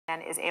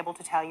is able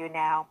to tell you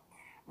now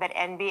that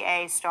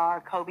NBA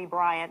star Kobe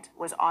Bryant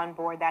was on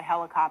board that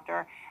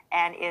helicopter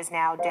and is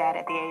now dead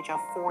at the age of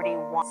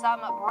 41.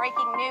 Some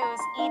breaking news.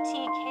 ET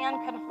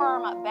can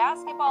confirm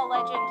basketball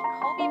legend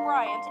Kobe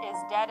Bryant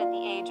is dead at the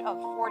age of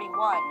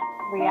 41.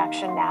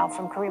 Reaction now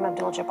from Kareem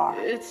Abdul-Jabbar.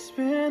 It's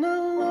been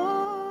a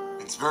long.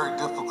 It's very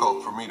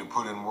difficult for me to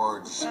put in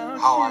words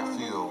how I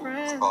feel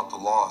about the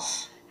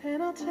loss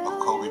of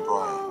Kobe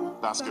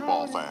Bryant.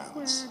 Basketball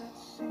fans.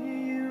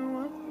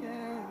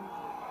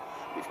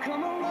 We've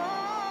come a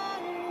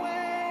long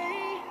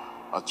way.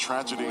 A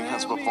tragedy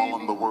has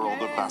befallen the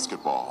world of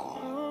basketball.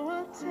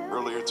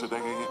 Earlier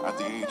today, at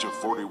the age of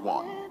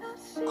 41,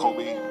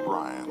 Kobe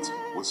Bryant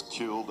was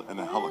killed in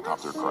a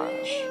helicopter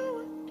crash.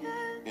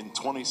 In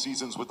 20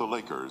 seasons with the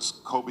Lakers,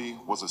 Kobe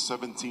was a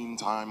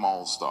 17-time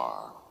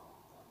All-Star,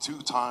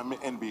 2-time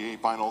NBA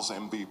Finals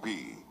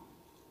MVP,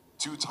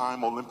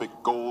 2-time Olympic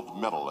gold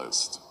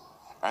medalist,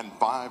 and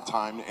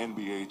 5-time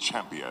NBA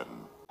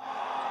champion.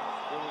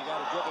 Here we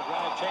got a dribble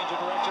drive, change of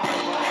direction.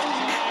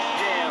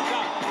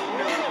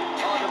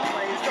 All the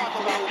plays we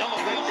flew,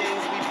 the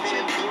things we've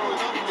been through.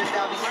 Just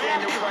now be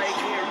standing right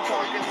here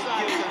talking to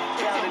you.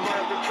 Down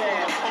another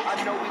path.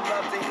 I know we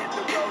love to hit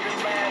the road and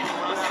laugh,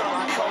 but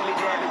someone told me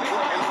that it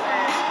wouldn't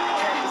last.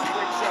 Had to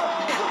switch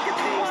up, look at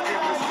things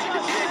different, see the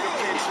bigger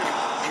picture.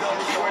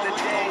 Those were the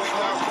days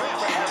when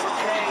forever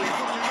paid.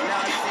 Now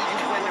I see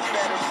you in a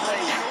better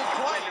place.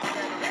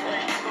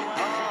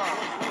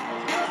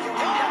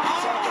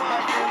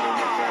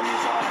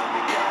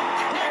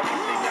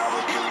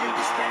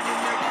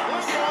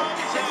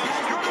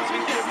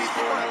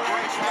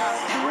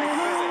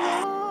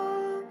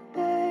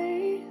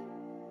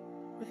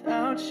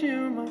 Without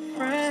you, my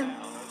friend,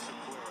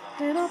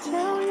 and I'll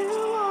tell you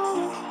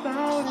all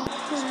about it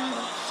when I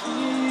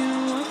see you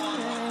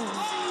again.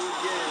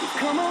 We've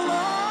come a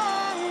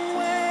long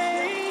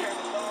way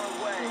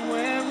from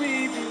where we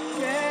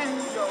began.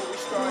 Oh,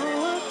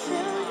 I'll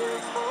tell you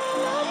all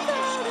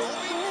about it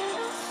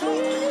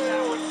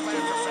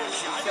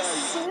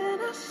when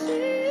I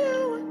see you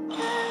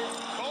again.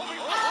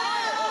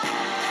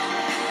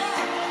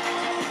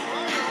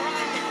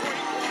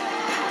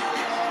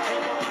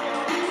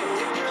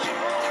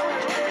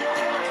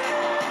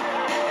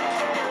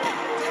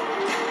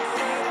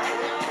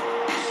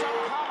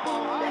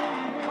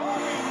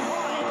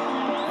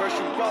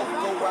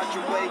 Go out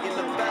your way in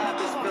the vibe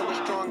is feeling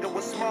stronger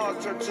with small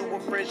turn to a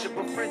friendship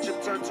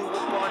turn to a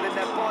bond, and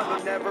that bond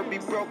will never be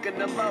broken,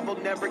 the love will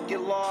never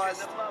get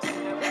lost. And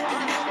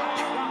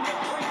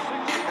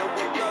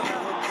when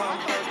brotherhood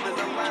comes first, then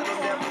the line will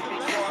never be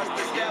crossed.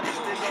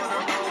 Established it on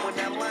our own when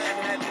that line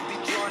had to be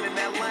drawn, and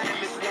that line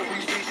is what we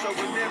reach, so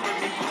remember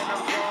me when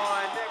I'm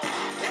gone.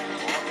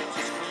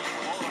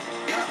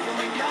 How can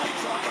we not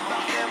talk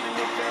about family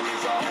when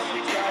family's all that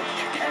we got?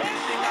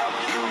 Everything I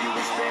would do, you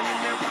were standing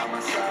there by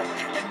my side,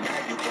 and now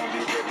you gon' be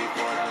with me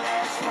for the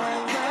last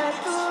one. Let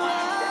the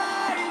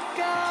light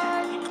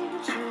guide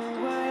your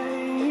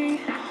way.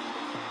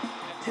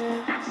 Yeah.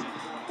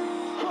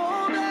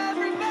 Hold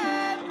every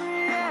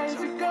memory as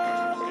you go,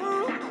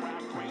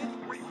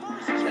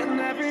 and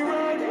every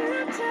road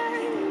you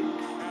take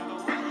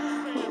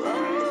will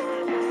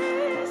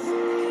always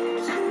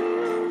lead you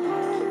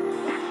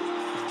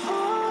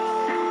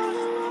home.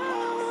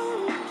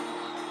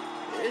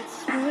 It's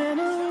been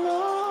a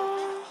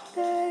long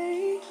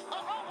day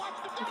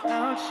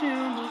without you,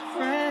 my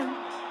friend,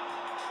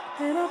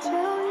 and I'll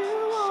tell you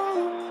all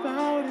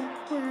about it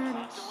when I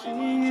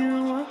see you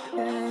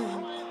again.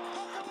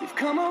 We've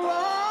come a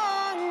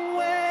long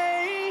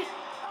way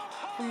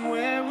from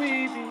where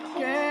we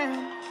began.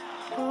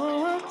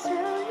 Oh, I'll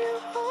tell you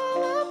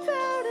all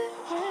about it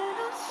when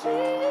I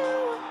see you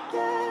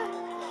again.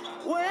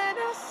 When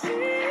I see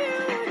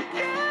you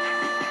again.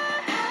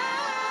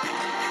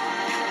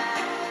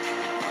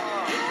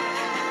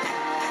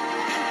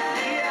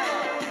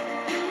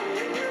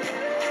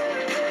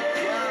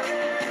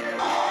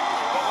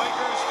 The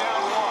Lakers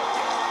down one.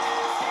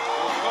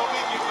 Will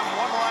Kobe give them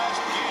one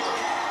last game?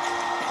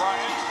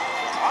 Bryant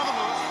on the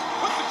move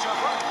with the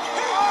jumper.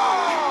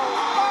 Oh,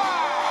 my!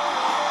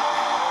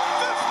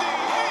 58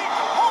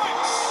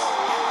 points!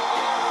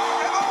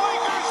 And the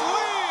Lakers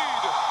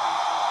lead!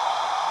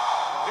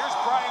 Here's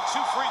Bryant,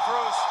 2 free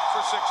throws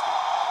for 60.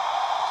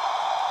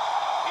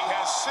 He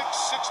has 6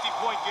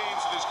 60-point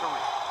games in his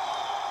career.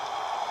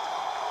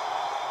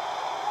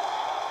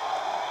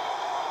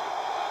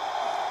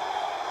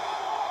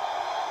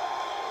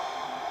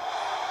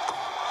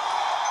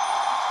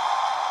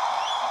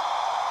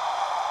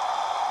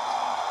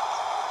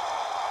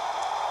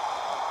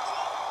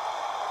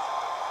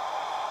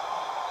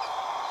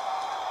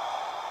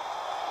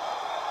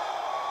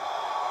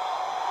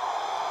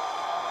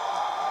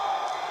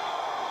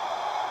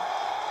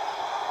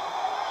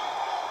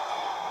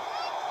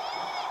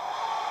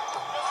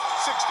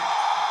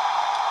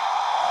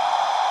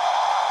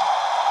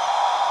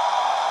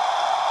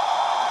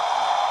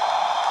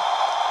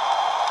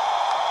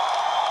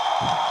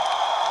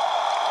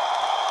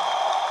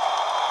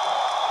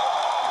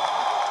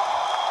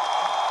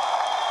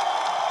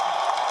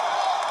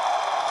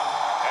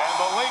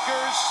 the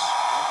Lakers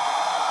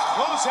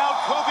close out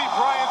Kobe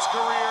Bryant's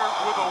career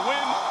with a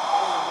win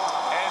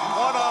and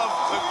one of